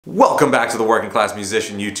Welcome back to the Working Class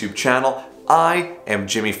Musician YouTube channel. I am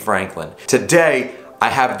Jimmy Franklin. Today, I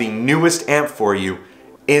have the newest amp for you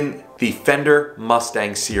in the Fender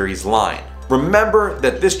Mustang series line. Remember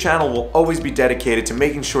that this channel will always be dedicated to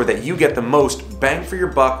making sure that you get the most bang for your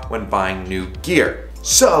buck when buying new gear.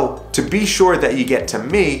 So, to be sure that you get to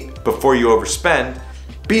me before you overspend,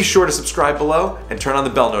 be sure to subscribe below and turn on the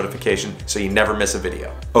bell notification so you never miss a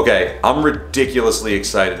video. Okay, I'm ridiculously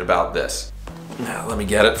excited about this. Now, let me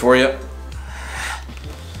get it for you.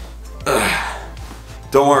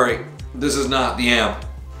 Don't worry, this is not the amp.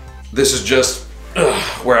 This is just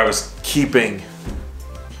where I was keeping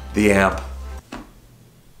the amp.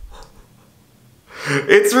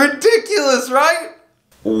 It's ridiculous, right?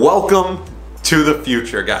 Welcome to the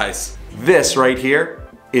future, guys. This right here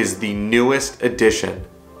is the newest addition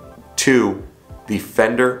to the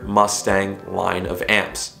Fender Mustang line of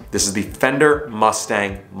amps. This is the Fender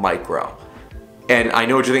Mustang Micro. And I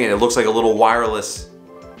know what you're thinking, it looks like a little wireless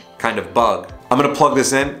kind of bug. I'm gonna plug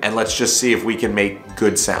this in and let's just see if we can make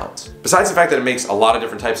good sounds. Besides the fact that it makes a lot of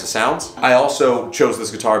different types of sounds, I also chose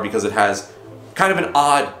this guitar because it has kind of an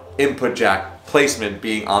odd input jack placement,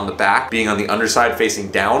 being on the back, being on the underside facing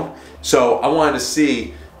down. So I wanted to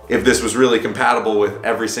see if this was really compatible with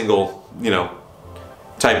every single,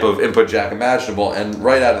 type of input jack imaginable, and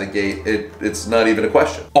right out of the gate, it's not even a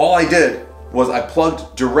question. All I did was I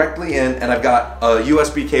plugged directly in, and I've got a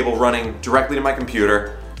USB cable running directly to my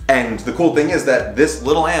computer, and the cool thing is that this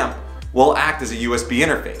little amp will act as a USB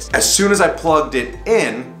interface. As soon as I plugged it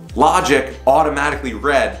in, Logic automatically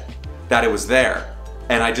read that it was there,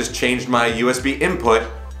 and I just changed my USB input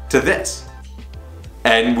to this,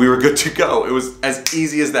 and we were good to go. It was as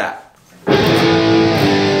easy as that.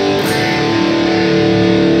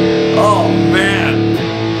 Oh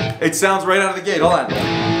man, it sounds right out of the gate. Hold on.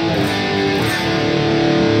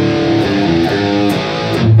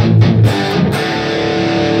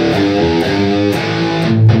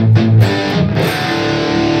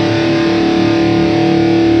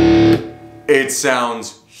 It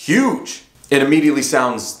sounds huge. It immediately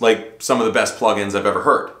sounds like some of the best plugins I've ever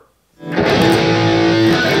heard.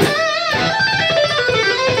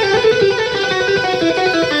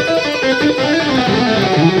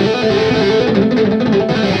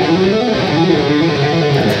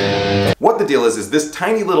 What the deal is this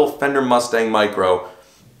tiny little Fender Mustang Micro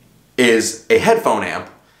is a headphone amp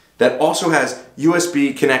that also has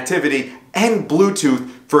USB connectivity and Bluetooth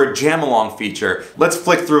for a jam-along feature. Let's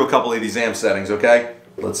flick through a couple of these amp settings, okay?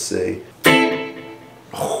 Let's see.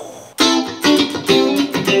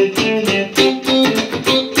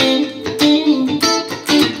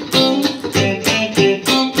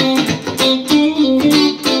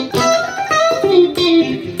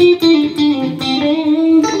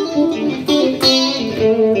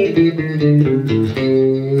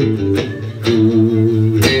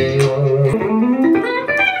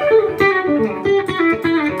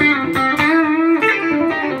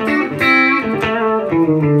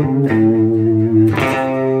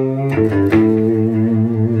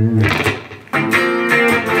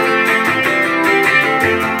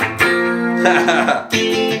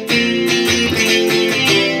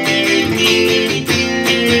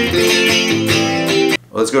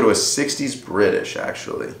 Let's go to a 60s British,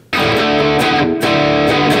 actually.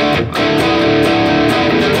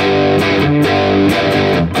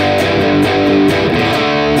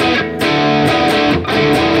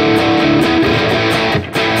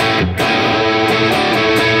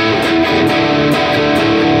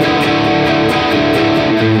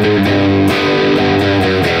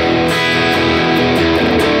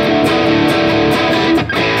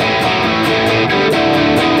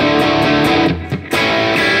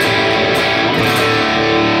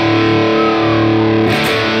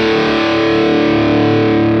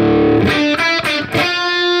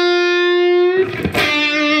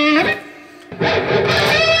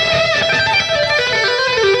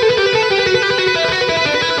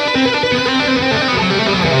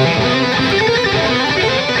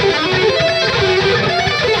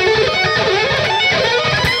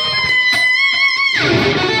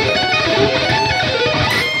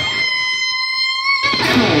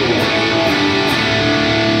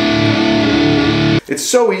 It's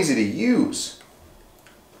so easy to use.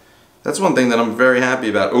 That's one thing that I'm very happy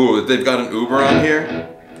about. Ooh, they've got an Uber on here.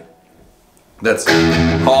 That's,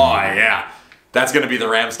 oh yeah. That's gonna be the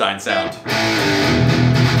Rammstein sound.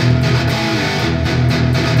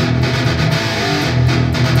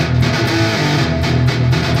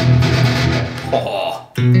 Oh.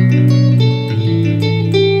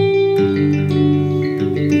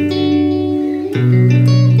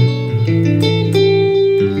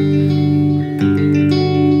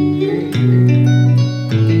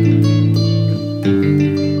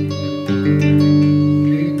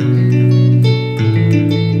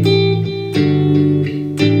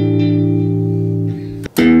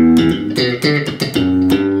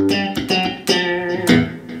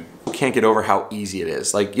 can't get over how easy it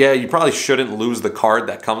is. Like, yeah, you probably shouldn't lose the card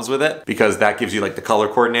that comes with it because that gives you like the color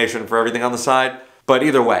coordination for everything on the side. But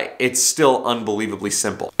either way, it's still unbelievably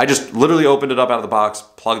simple. I just literally opened it up out of the box,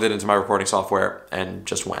 plugged it into my recording software, and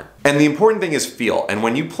just went. And the important thing is feel. And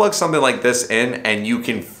when you plug something like this in and you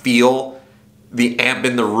can feel the amp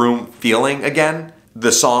in the room feeling again,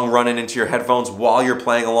 the song running into your headphones while you're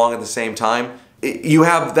playing along at the same time, you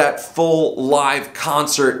have that full live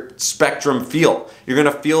concert spectrum feel. You're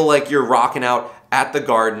gonna feel like you're rocking out at the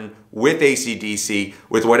Garden with AC/DC,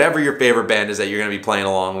 with whatever your favorite band is that you're gonna be playing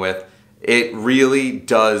along with. It really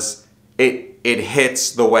does, it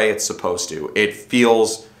hits the way it's supposed to. It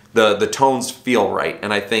feels, the tones feel right,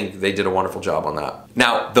 and I think they did a wonderful job on that.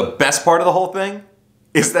 Now, the best part of the whole thing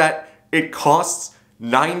is that it costs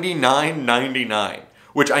 $99.99,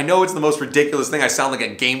 which I know it's the most ridiculous thing. I sound like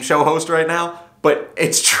a game show host right now, but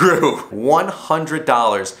it's true.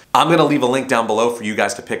 $100. I'm gonna leave a link down below for you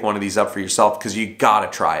guys to pick one of these up for yourself because you gotta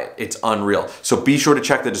try it. It's unreal. So be sure to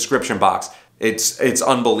check the description box. It's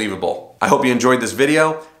unbelievable. I hope you enjoyed this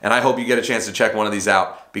video, and I hope you get a chance to check one of these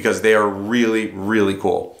out because they are really, really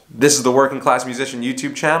cool. This is the Working Class Musician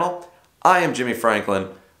YouTube channel. I am Jimmy Franklin,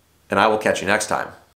 and I will catch you next time.